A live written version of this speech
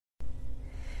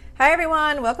Hi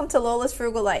everyone, welcome to Lola's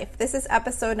Frugal Life. This is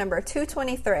episode number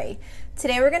 223.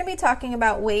 Today we're going to be talking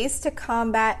about ways to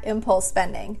combat impulse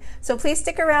spending. So please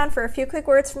stick around for a few quick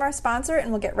words from our sponsor and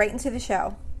we'll get right into the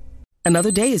show. Another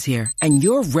day is here and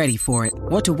you're ready for it.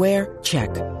 What to wear?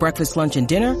 Check. Breakfast, lunch, and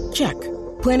dinner? Check.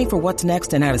 Planning for what's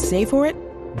next and how to save for it?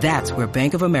 That's where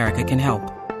Bank of America can help.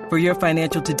 For your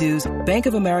financial to-dos, Bank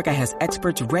of America has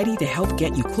experts ready to help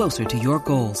get you closer to your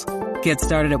goals. Get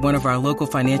started at one of our local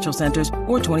financial centers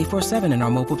or 24/7 in our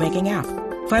mobile banking app.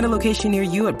 Find a location near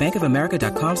you at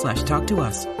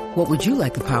bankofamerica.com/talktous. What would you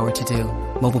like the power to do?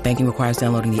 Mobile banking requires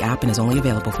downloading the app and is only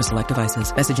available for select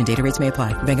devices. Message and data rates may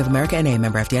apply. Bank of America N.A.,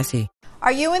 member FDIC.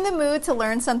 Are you in the mood to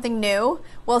learn something new?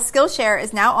 Well, Skillshare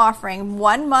is now offering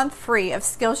 1 month free of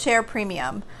Skillshare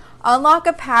Premium. Unlock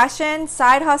a passion,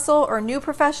 side hustle, or new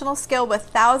professional skill with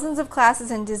thousands of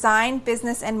classes in design,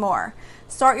 business, and more.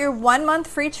 Start your 1 month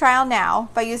free trial now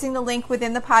by using the link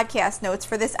within the podcast notes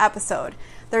for this episode.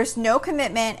 There's no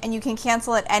commitment and you can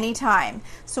cancel at any time.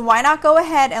 So why not go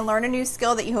ahead and learn a new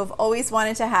skill that you have always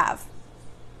wanted to have?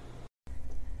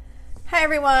 Hi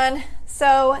everyone.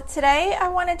 So today I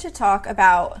wanted to talk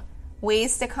about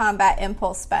ways to combat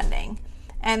impulse spending.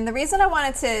 And the reason I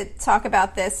wanted to talk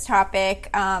about this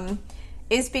topic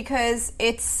is because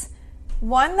it's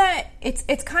one that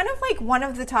it's kind of like one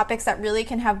of the topics that really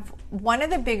can have one of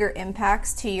the bigger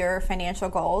impacts to your financial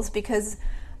goals, because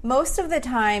most of the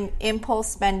time impulse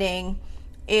spending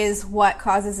is what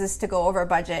causes us to go over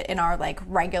budget in our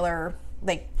regular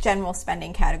general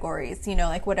spending categories,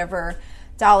 like whatever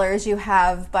dollars you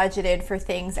have budgeted for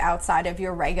things outside of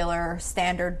your regular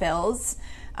standard bills.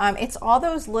 It's all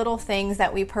those little things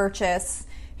that we purchase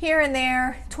here and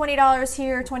there, $20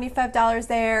 here, $25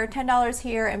 there, $10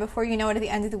 here, and before you know it, at the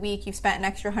end of the week, you've spent an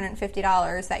extra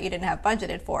 $150 that you didn't have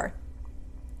budgeted for.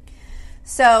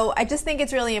 So I just think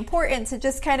it's really important to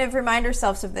just kind of remind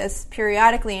ourselves of this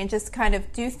periodically and just kind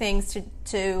of do things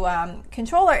to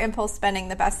control our impulse spending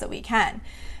the best that we can.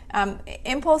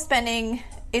 Impulse spending,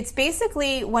 it's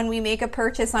basically when we make a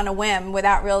purchase on a whim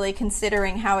without really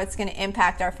considering how it's going to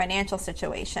impact our financial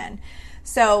situation.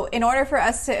 So in order for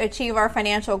us to achieve our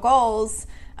financial goals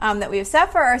that we've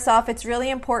set for ourselves, it's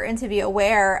really important to be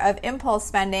aware of impulse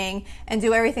spending and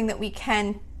do everything that we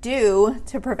can do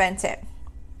to prevent it.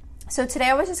 So today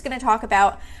I was just going to talk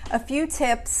about a few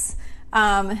tips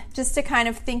just to kind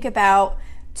of think about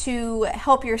to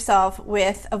help yourself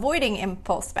with avoiding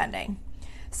impulse spending.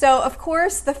 So of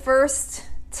course the first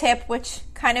tip, which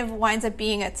kind of winds up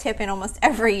being a tip in almost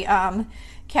every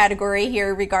category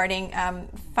here regarding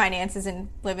finances and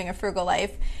living a frugal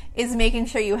life, is making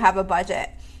sure you have a budget.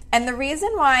 And the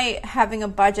reason why having a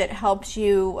budget helps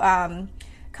you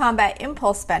combat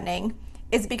impulse spending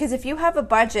is because if you have a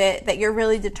budget that you're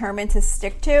really determined to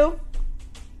stick to,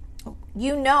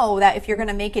 you know that if you're going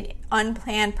to make an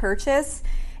unplanned purchase,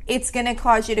 it's going to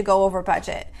cause you to go over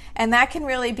budget. And that can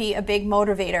really be a big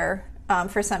motivator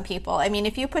for some people. I mean,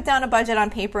 if you put down a budget on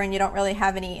paper and you don't really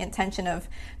have any intention of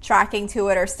tracking to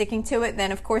it or sticking to it,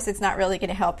 then of course it's not really going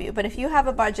to help you. But if you have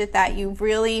a budget that you've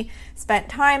really spent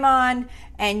time on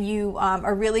and you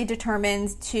are really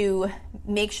determined to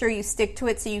make sure you stick to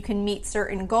it so you can meet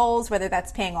certain goals, whether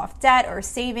that's paying off debt or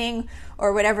saving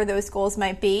or whatever those goals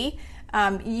might be,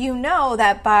 you know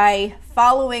that by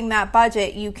following that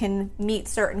budget, you can meet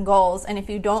certain goals. And if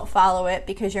you don't follow it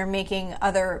because you're making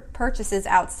other purchases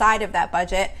outside of that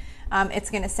budget, it's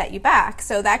going to set you back.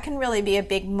 So that can really be a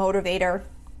big motivator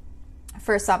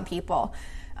for some people.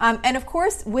 And of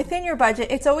course, within your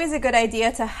budget, it's always a good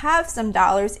idea to have some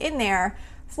dollars in there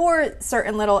for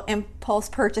certain little impulse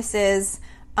purchases,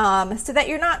 so that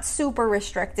you're not super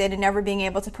restricted and never being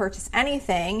able to purchase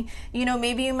anything.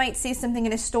 Maybe you might see something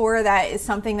in a store that is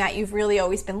something that you've really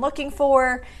always been looking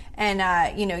for,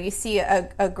 and you see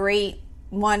a great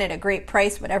one at a great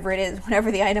price, whatever it is,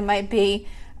 whatever the item might be.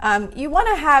 You want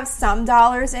to have some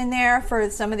dollars in there for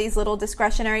some of these little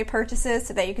discretionary purchases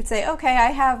so that you could say, okay,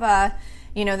 I have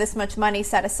this much money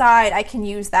set aside, I can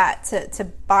use that to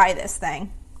buy this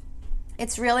thing.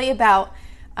 It's really about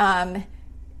having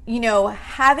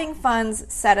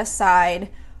funds set aside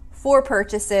for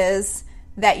purchases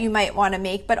that you might want to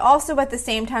make, but also at the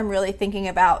same time really thinking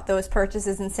about those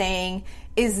purchases and saying,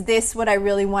 is this what I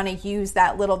really want to use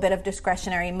that little bit of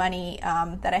discretionary money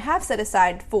that I have set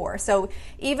aside for? So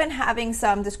even having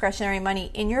some discretionary money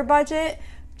in your budget,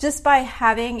 just by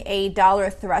having a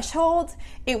dollar threshold,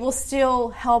 it will still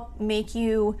help make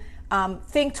you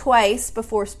think twice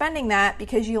before spending that,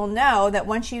 because you'll know that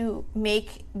once you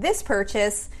make this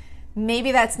purchase,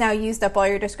 maybe that's now used up all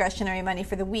your discretionary money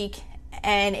for the week,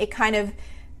 and it kind of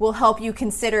will help you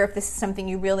consider if this is something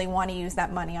you really want to use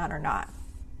that money on or not.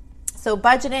 So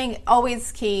budgeting,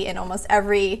 always key in almost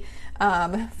every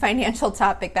financial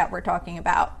topic that we're talking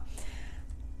about.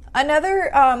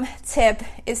 Another tip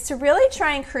is to really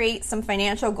try and create some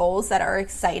financial goals that are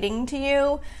exciting to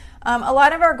you. A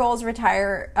lot of our goals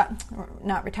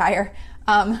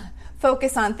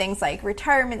focus on things like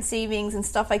retirement savings and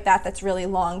stuff like that that's really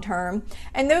long term.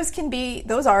 And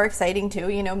those are exciting too.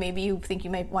 You know, maybe you think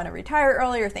you might want to retire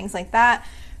early or things like that.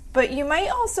 But you might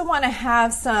also want to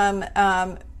have some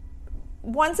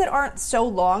ones that aren't so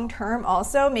long term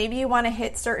also. Maybe you want to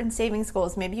hit certain savings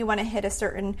goals. Maybe you want to hit a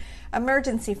certain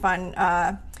emergency fund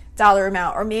dollar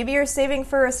amount, or maybe you're saving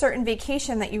for a certain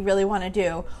vacation that you really want to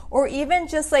do, or even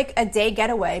just like a day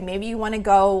getaway. Maybe you want to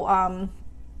go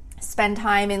spend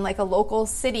time in like a local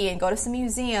city and go to some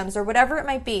museums or whatever it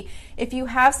might be. If you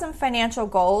have some financial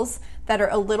goals that are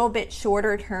a little bit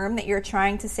shorter term that you're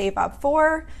trying to save up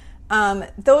for,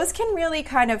 those can really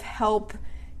kind of help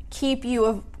keep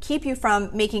you from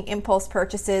making impulse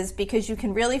purchases, because you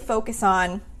can really focus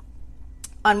on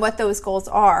what those goals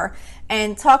are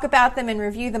and talk about them and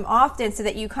review them often, so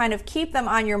that you kind of keep them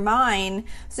on your mind,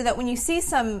 so that when you see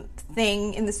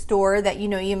something in the store that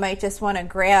you might just want to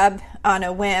grab on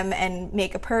a whim and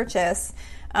make a purchase,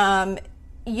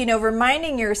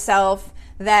 reminding yourself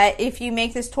that if you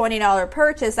make this $20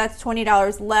 purchase, that's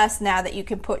 $20 less now that you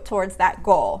can put towards that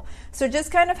goal. So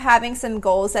just kind of having some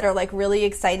goals that are like really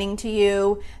exciting to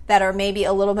you, that are maybe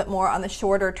a little bit more on the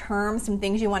shorter term, some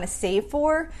things you want to save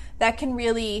for, that can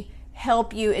really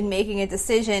help you in making a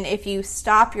decision if you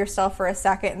stop yourself for a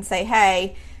second and say,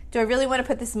 hey, do I really want to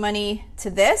put this money to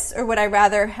this, or would I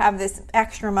rather have this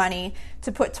extra money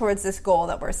to put towards this goal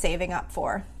that we're saving up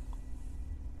for?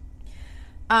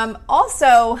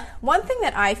 Also, one thing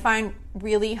that I find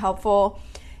really helpful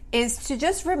is to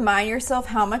just remind yourself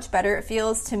how much better it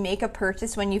feels to make a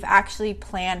purchase when you've actually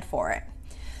planned for it.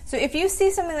 So if you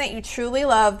see something that you truly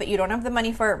love, but you don't have the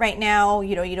money for it right now,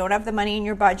 you don't have the money in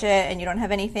your budget and you don't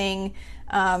have anything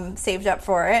saved up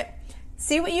for it,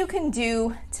 see what you can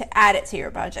do to add it to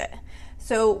your budget.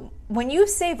 So when you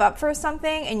save up for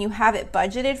something and you have it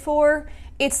budgeted for,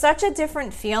 it's such a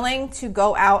different feeling to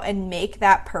go out and make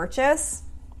that purchase.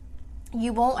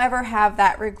 You won't ever have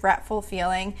that regretful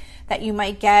feeling that you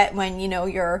might get when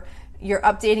you're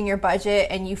updating your budget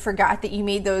and you forgot that you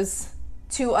made those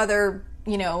two other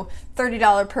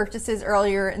 $30 purchases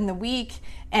earlier in the week,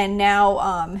 and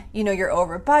now you're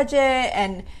over budget,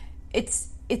 and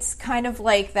it's kind of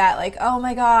like that, like, oh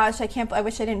my gosh, I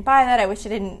wish I didn't buy that, I wish I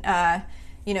didn't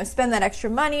spend that extra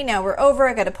money, now we're over,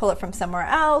 I got to pull it from somewhere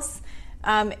else.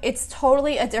 It's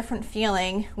totally a different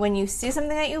feeling when you see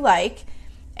something that you like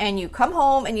and you come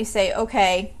home and you say,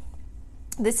 okay,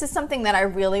 this is something that I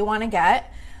really want to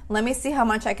get. Let me see how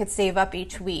much I could save up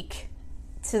each week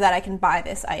so that I can buy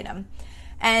this item.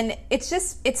 And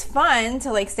it's fun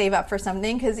to like save up for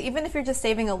something, because even if you're just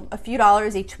saving a few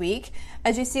dollars each week,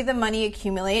 as you see the money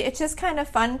accumulate, it's just kind of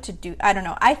fun to do. I don't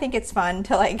know. I think it's fun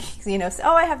to say,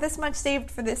 oh, I have this much saved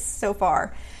for this so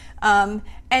far.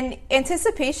 And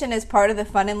anticipation is part of the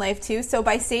fun in life too. So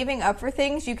by saving up for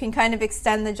things, you can kind of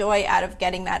extend the joy out of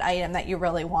getting that item that you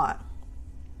really want.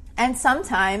 And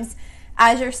sometimes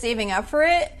as you're saving up for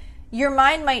it, your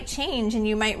mind might change and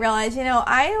you might realize,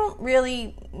 I don't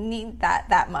really need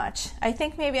that much. I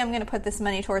think maybe I'm going to put this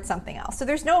money towards something else. So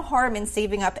there's no harm in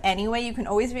saving up anyway. You can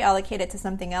always reallocate it to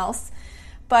something else.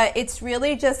 But it's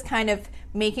really just kind of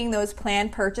making those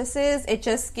planned purchases. It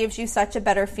just gives you such a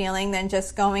better feeling than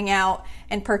just going out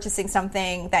and purchasing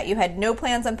something that you had no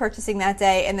plans on purchasing that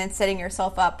day, and then setting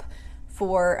yourself up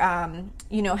for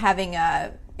having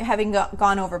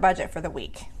gone over budget for the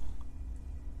week.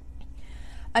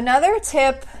 Another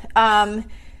tip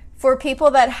for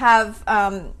people that have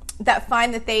that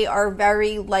find that they are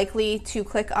very likely to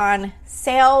click on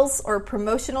sales or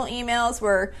promotional emails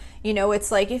where,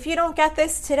 it's like, if you don't get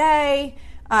this today,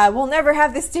 we'll never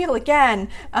have this deal again.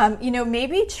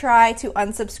 Maybe try to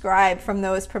unsubscribe from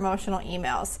those promotional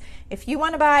emails. If you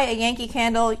want to buy a Yankee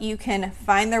Candle, you can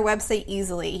find their website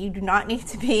easily. You do not need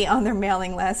to be on their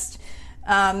mailing list.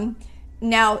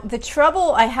 Now, the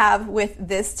trouble I have with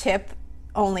this tip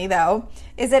only, though,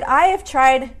 is that I have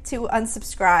tried to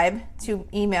unsubscribe to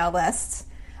email lists.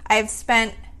 I have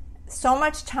spent so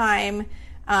much time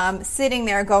sitting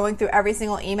there going through every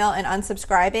single email and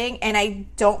unsubscribing, and I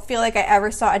don't feel like I ever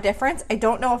saw a difference. I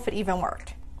don't know if it even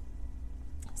worked.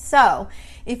 So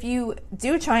if you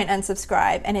do try and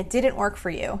unsubscribe and it didn't work for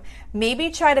you, maybe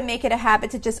try to make it a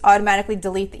habit to just automatically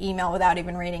delete the email without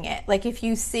even reading it. Like if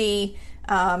you see,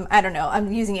 I don't know,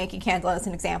 I'm using Yankee Candle as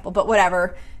an example, but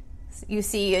whatever, you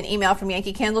see an email from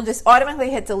Yankee Candle, just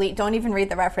automatically hit delete. Don't even read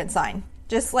the reference sign.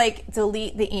 Just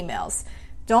delete the emails.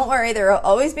 Don't worry, there will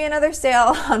always be another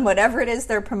sale on whatever it is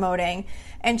they're promoting.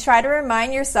 And try to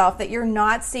remind yourself that you're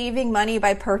not saving money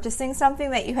by purchasing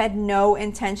something that you had no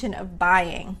intention of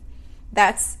buying.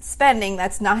 That's spending,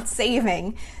 that's not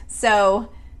saving.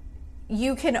 So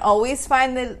you can always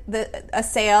find a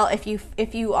sale if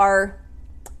you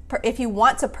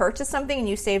want to purchase something and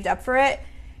you saved up for it.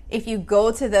 If you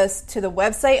go to the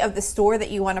website of the store that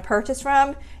you want to purchase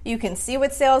from, you can see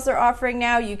what sales they're offering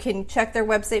now. You can check their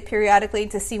website periodically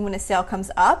to see when a sale comes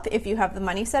up if you have the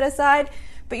money set aside.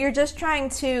 But you're just trying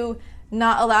to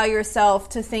not allow yourself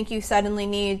to think you suddenly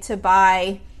need to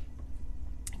buy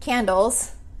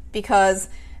candles because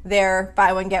they're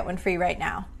buy one, get one free right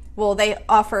now. Well, they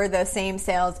offer the same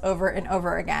sales over and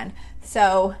over again.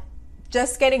 So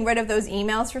just getting rid of those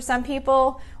emails for some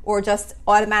people, or just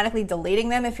automatically deleting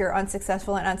them if you're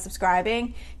unsuccessful in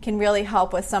unsubscribing, can really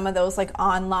help with some of those like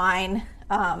online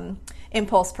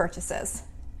impulse purchases.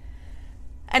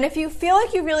 And if you feel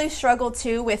like you really struggle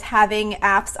too with having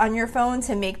apps on your phone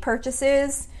to make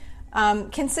purchases,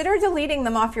 consider deleting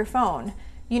them off your phone.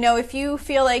 If you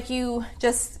feel like you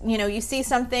just, you see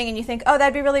something and you think, oh,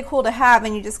 that'd be really cool to have,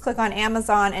 and you just click on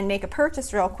Amazon and make a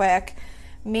purchase real quick,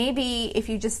 maybe if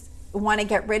you just want to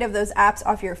get rid of those apps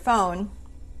off your phone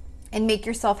and make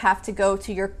yourself have to go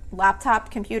to your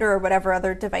laptop, computer, or whatever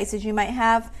other devices you might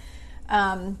have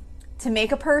to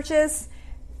make a purchase,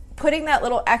 putting that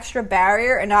little extra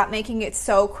barrier and not making it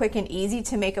so quick and easy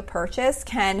to make a purchase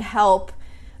can help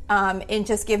in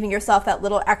just giving yourself that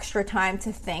little extra time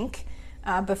to think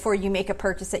before you make a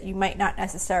purchase that you might not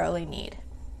necessarily need.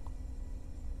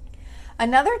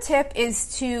 Another tip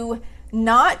is to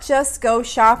not just go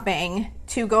shopping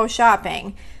to go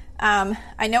shopping.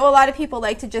 I know a lot of people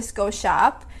like to just go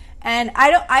shop, and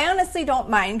I honestly don't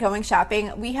mind going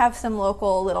shopping. We have some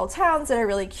local little towns that are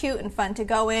really cute and fun to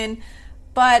go in,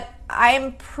 but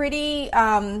I'm pretty,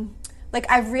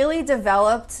 I've really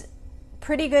developed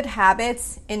pretty good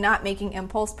habits in not making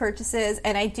impulse purchases,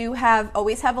 and I do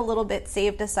always have a little bit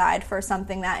saved aside for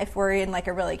something that if we're in like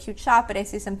a really cute shop and I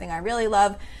see something I really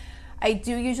love, I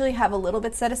do usually have a little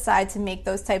bit set aside to make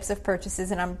those types of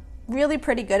purchases, and I'm really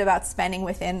pretty good about spending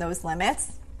within those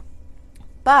limits.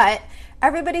 But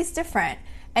everybody's different.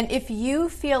 And if you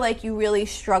feel like you really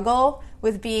struggle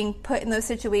with being put in those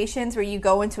situations where you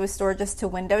go into a store just to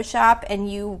window shop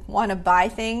and you want to buy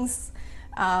things,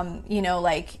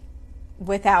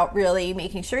 without really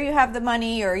making sure you have the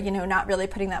money, or, not really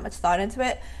putting that much thought into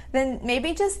it, then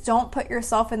maybe just don't put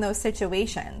yourself in those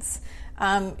situations.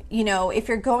 If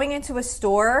you're going into a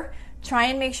store, try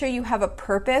and make sure you have a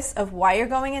purpose of why you're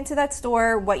going into that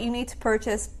store, what you need to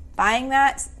purchase, buying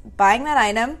that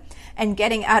item, and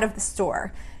getting out of the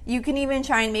store. You can even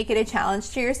try and make it a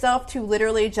challenge to yourself to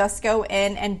literally just go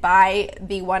in and buy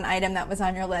the one item that was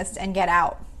on your list and get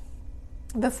out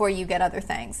before you get other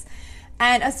things.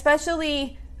 And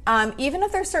especially, even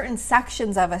if there's certain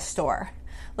sections of a store.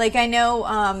 Like I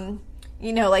know,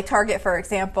 like Target, for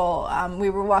example, we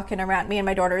were walking around, me and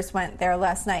my daughters went there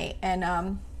last night,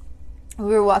 and we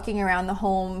were walking around the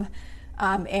home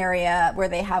area where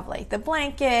they have like the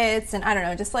blankets and I don't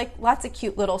know, just like lots of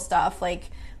cute little stuff like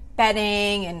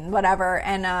bedding and whatever.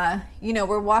 And,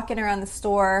 we're walking around the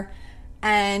store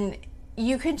and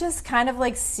you can just kind of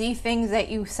like see things that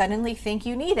you suddenly think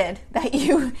you needed that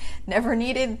you never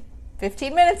needed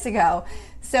 15 minutes ago.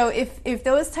 So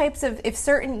if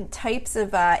certain types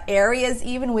of areas,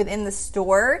 even within the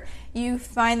store, you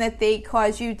find that they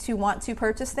cause you to want to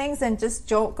purchase things, then just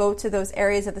don't go to those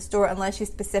areas of the store unless you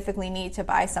specifically need to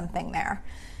buy something there.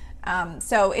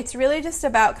 So it's really just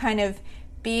about kind of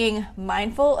being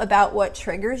mindful about what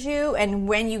triggers you and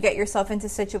when you get yourself into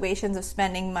situations of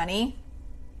spending money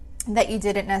that you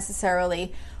didn't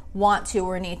necessarily want to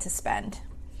or need to spend.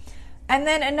 And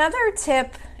then another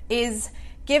tip is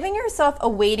giving yourself a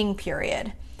waiting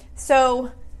period.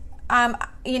 So,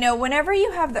 whenever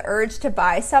you have the urge to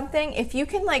buy something, if you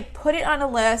can like put it on a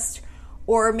list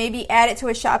or maybe add it to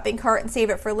a shopping cart and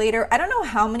save it for later. I don't know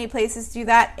how many places do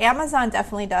that. Amazon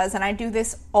definitely does, and I do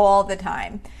this all the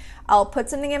time. I'll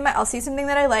see something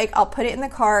that I like, I'll put it in the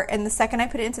cart, and the second I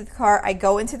put it into the cart, I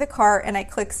go into the cart and I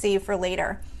click save for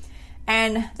later.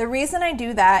 And the reason I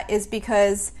do that is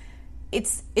because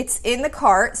it's in the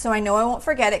cart, so I know I won't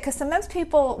forget it, because sometimes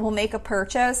people will make a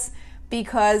purchase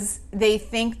because they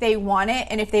think they want it,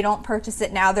 and if they don't purchase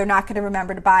it now, they're not going to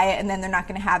remember to buy it, and then they're not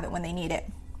going to have it when they need it.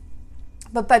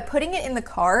 But by putting it in the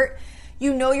cart,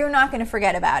 you know you're not going to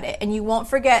forget about it, and you won't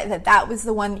forget that that was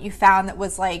the one that you found that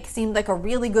was seemed like a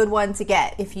really good one to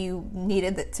get if you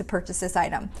needed to purchase this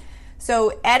item.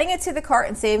 So adding it to the cart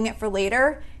and saving it for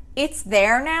later it's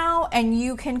there now, and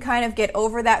you can kind of get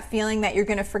over that feeling that you're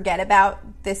going to forget about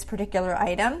this particular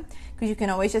item, because you can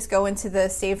always just go into the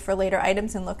save for later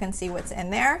items and look and see what's in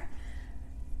there.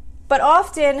 But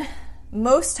often,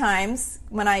 most times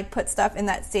when I put stuff in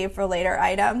that save for later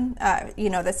item,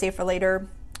 the save for later,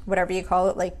 whatever you call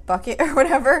it, like bucket or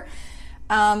whatever,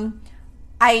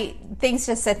 things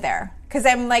just sit there, because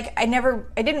I'm like, I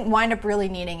didn't wind up really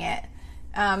needing it.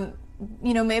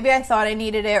 Maybe I thought I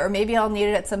needed it, or maybe I'll need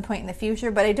it at some point in the future,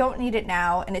 but I don't need it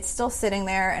now, and it's still sitting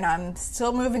there, and I'm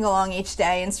still moving along each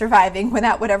day and surviving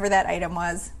without whatever that item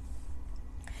was.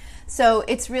 So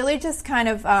it's really just kind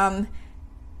of, and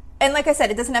like I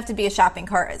said, it doesn't have to be a shopping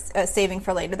cart, saving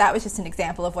for later. That was just an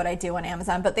example of what I do on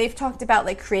Amazon, but they've talked about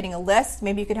like creating a list.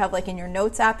 Maybe you could have like in your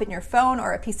notes app in your phone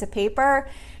or a piece of paper.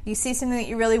 You see something that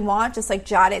you really want, just like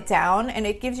jot it down, and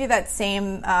it gives you that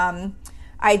same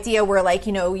idea where, like,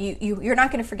 you're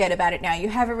not going to forget about it now. You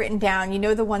have it written down. You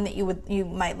know the one that you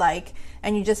might like,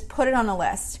 and you just put it on a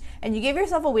list, and you give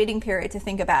yourself a waiting period to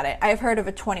think about it. I've heard of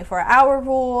a 24-hour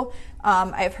rule.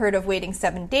 I've heard of waiting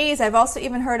 7 days. I've also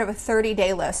even heard of a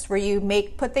 30-day list where you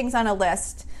put things on a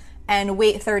list and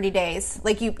wait 30 days.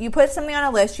 Like you put something on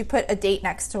a list, you put a date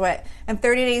next to it, and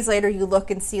 30 days later you look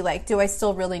and see, like, do I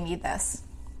still really need this?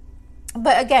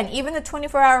 But again, even the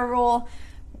 24-hour rule,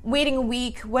 waiting a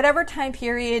week, whatever time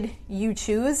period you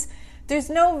choose, there's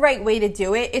no right way to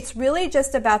do it. It's really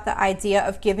just about the idea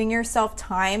of giving yourself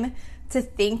time to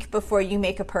think before you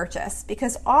make a purchase,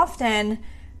 because often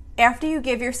after you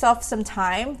give yourself some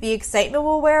time, the excitement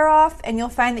will wear off, and you'll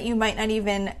find that you might not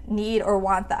even need or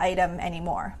want the item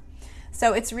anymore.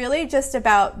 So it's really just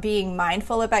about being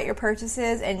mindful about your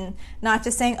purchases and not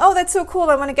just saying, oh, that's so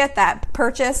cool, I want to get that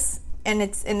purchase, and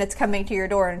it's coming to your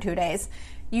door in 2 days.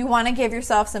 You want to give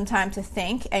yourself some time to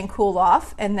think and cool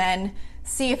off, and then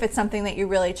see if it's something that you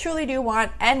really truly do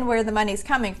want and where the money's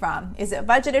coming from. Is it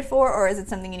budgeted for, or is it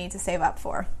something you need to save up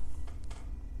for?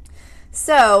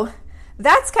 So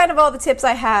that's kind of all the tips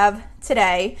I have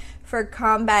today for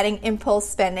combating impulse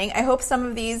spending. I hope some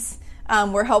of these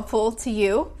were helpful to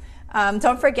you.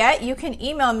 Don't forget, you can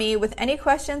email me with any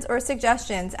questions or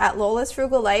suggestions at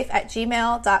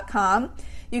lolasfrugallife@gmail.com.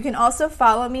 You can also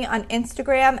follow me on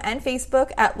Instagram and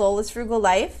Facebook at Lola's Frugal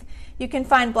Life. You can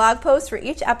find blog posts for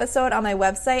each episode on my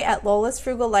website at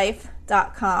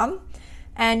lolasfrugallife.com.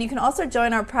 And you can also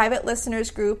join our private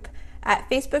listeners group at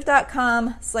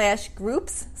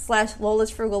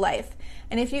facebook.com/groups/Lola's Frugal Life.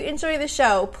 And if you enjoy the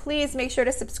show, please make sure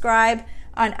to subscribe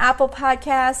on Apple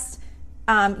Podcasts,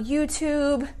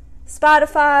 YouTube,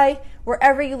 Spotify,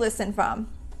 wherever you listen from.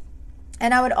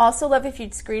 And I would also love if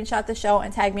you'd screenshot the show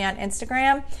and tag me on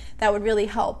Instagram. That would really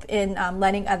help in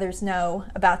letting others know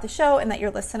about the show and that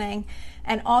you're listening.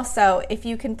 And also, if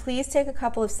you can please take a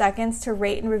couple of seconds to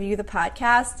rate and review the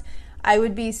podcast, I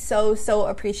would be so, so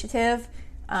appreciative.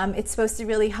 It's supposed to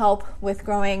really help with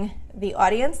growing the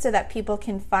audience so that people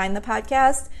can find the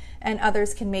podcast and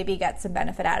others can maybe get some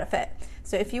benefit out of it.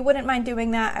 So if you wouldn't mind doing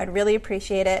that, I'd really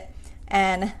appreciate it.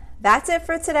 And that's it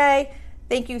for today.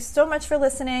 Thank you so much for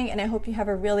listening, and I hope you have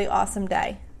a really awesome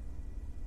day.